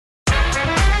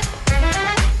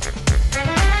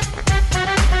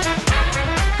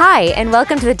Hi, and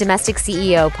welcome to the Domestic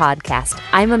CEO podcast.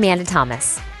 I'm Amanda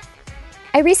Thomas.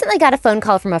 I recently got a phone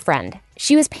call from a friend.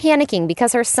 She was panicking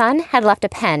because her son had left a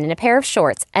pen in a pair of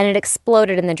shorts and it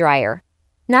exploded in the dryer.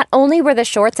 Not only were the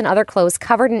shorts and other clothes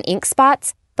covered in ink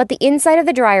spots, but the inside of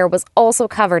the dryer was also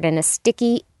covered in a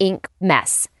sticky ink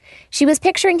mess. She was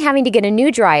picturing having to get a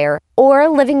new dryer or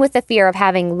living with the fear of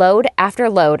having load after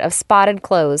load of spotted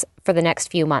clothes for the next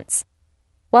few months.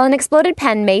 While an exploded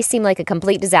pen may seem like a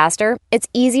complete disaster, it's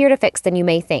easier to fix than you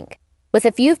may think. With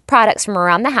a few products from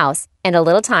around the house and a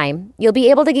little time, you'll be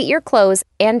able to get your clothes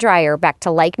and dryer back to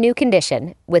like-new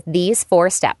condition with these 4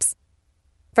 steps.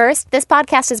 First, this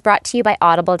podcast is brought to you by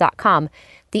Audible.com,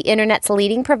 the internet's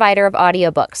leading provider of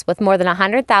audiobooks with more than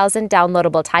 100,000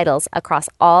 downloadable titles across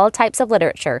all types of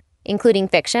literature, including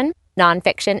fiction,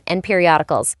 nonfiction, and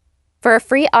periodicals. For a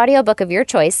free audiobook of your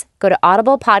choice, go to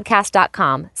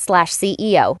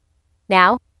audiblepodcast.com/CEO.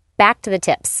 Now, back to the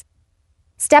tips.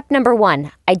 Step number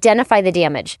 1, identify the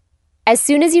damage. As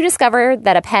soon as you discover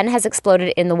that a pen has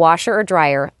exploded in the washer or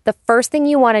dryer, the first thing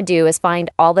you want to do is find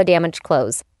all the damaged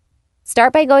clothes.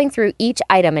 Start by going through each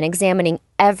item and examining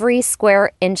every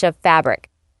square inch of fabric.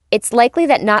 It's likely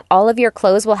that not all of your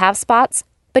clothes will have spots,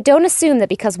 but don't assume that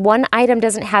because one item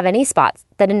doesn't have any spots,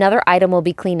 that another item will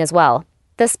be clean as well.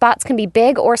 The spots can be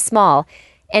big or small,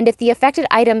 and if the affected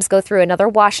items go through another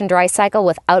wash and dry cycle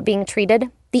without being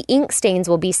treated, the ink stains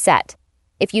will be set.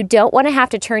 If you don't want to have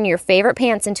to turn your favorite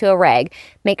pants into a rag,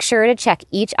 make sure to check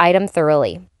each item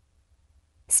thoroughly.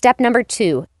 Step number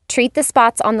 2, treat the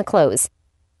spots on the clothes.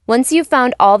 Once you've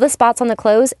found all the spots on the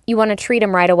clothes, you want to treat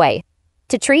them right away.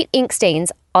 To treat ink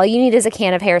stains, all you need is a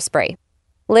can of hairspray.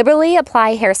 Liberally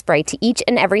apply hairspray to each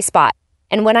and every spot.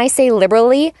 And when I say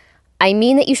liberally, I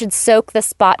mean that you should soak the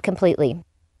spot completely.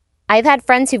 I've had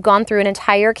friends who've gone through an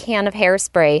entire can of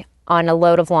hairspray on a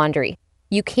load of laundry.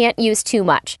 You can't use too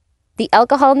much. The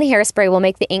alcohol in the hairspray will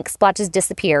make the ink splotches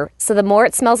disappear, so the more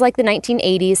it smells like the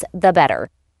 1980s, the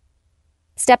better.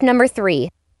 Step number 3,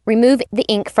 remove the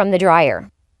ink from the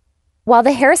dryer. While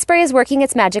the hairspray is working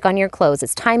its magic on your clothes,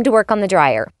 it's time to work on the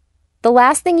dryer. The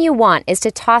last thing you want is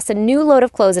to toss a new load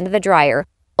of clothes into the dryer,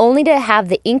 only to have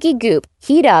the inky goop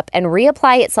heat up and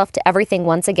reapply itself to everything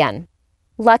once again.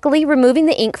 Luckily, removing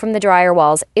the ink from the dryer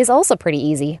walls is also pretty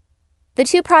easy. The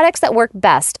 2 products that work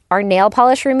best are nail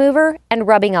polish remover and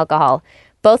rubbing alcohol,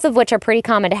 both of which are pretty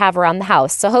common to have around the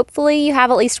house, so hopefully you have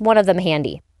at least one of them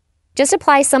handy. Just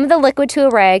apply some of the liquid to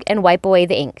a rag and wipe away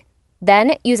the ink.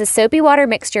 Then use a soapy water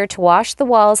mixture to wash the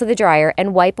walls of the dryer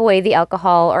and wipe away the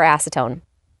alcohol or acetone.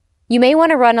 You may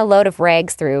want to run a load of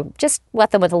rags through, just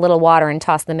wet them with a little water and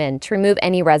toss them in to remove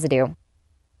any residue.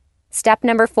 Step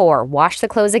number 4, wash the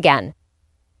clothes again.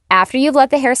 After you've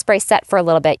let the hairspray set for a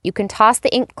little bit, you can toss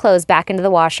the inked clothes back into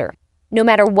the washer. No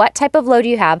matter what type of load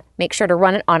you have, make sure to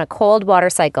run it on a cold water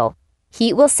cycle.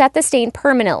 Heat will set the stain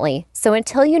permanently, so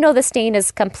until you know the stain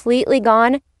is completely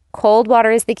gone, cold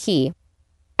water is the key.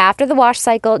 After the wash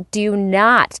cycle, do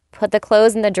not put the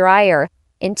clothes in the dryer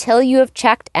until you have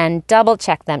checked and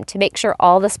double-checked them to make sure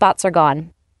all the spots are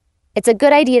gone. It's a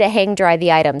good idea to hang dry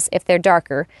the items if they're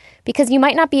darker, because you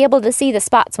might not be able to see the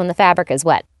spots when the fabric is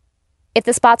wet. If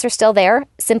the spots are still there,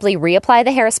 simply reapply the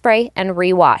hairspray and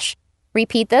rewash.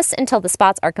 Repeat this until the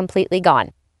spots are completely gone.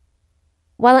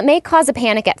 While it may cause a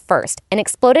panic at first, an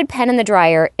exploded pen in the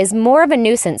dryer is more of a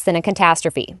nuisance than a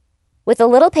catastrophe. With a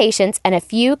little patience and a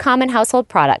few common household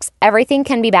products, everything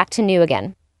can be back to new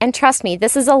again. And trust me,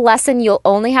 this is a lesson you'll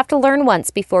only have to learn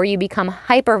once before you become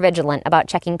hyper-vigilant about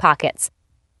checking pockets.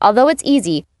 Although it's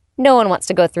easy, no one wants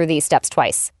to go through these steps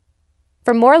twice.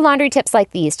 For more laundry tips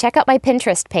like these, check out my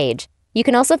Pinterest page. You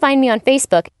can also find me on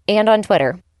Facebook and on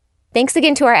Twitter. Thanks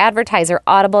again to our advertiser,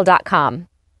 Audible.com.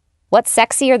 What's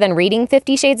sexier than reading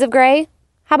 50 Shades of Grey?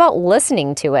 How about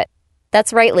listening to it?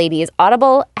 That's right, ladies.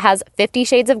 Audible has 50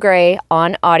 Shades of Grey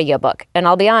on audiobook. And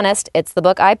I'll be honest, it's the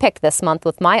book I picked this month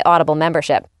with my Audible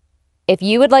membership. If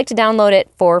you would like to download it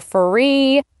for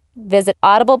free, visit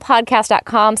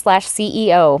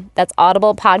audiblepodcast.com/CEO. That's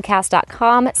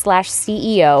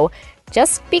audiblepodcast.com/CEO.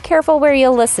 Just be careful where you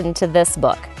listen to this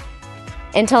book.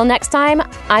 Until next time,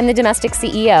 I'm the Domestic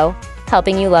CEO,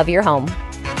 helping you love your home.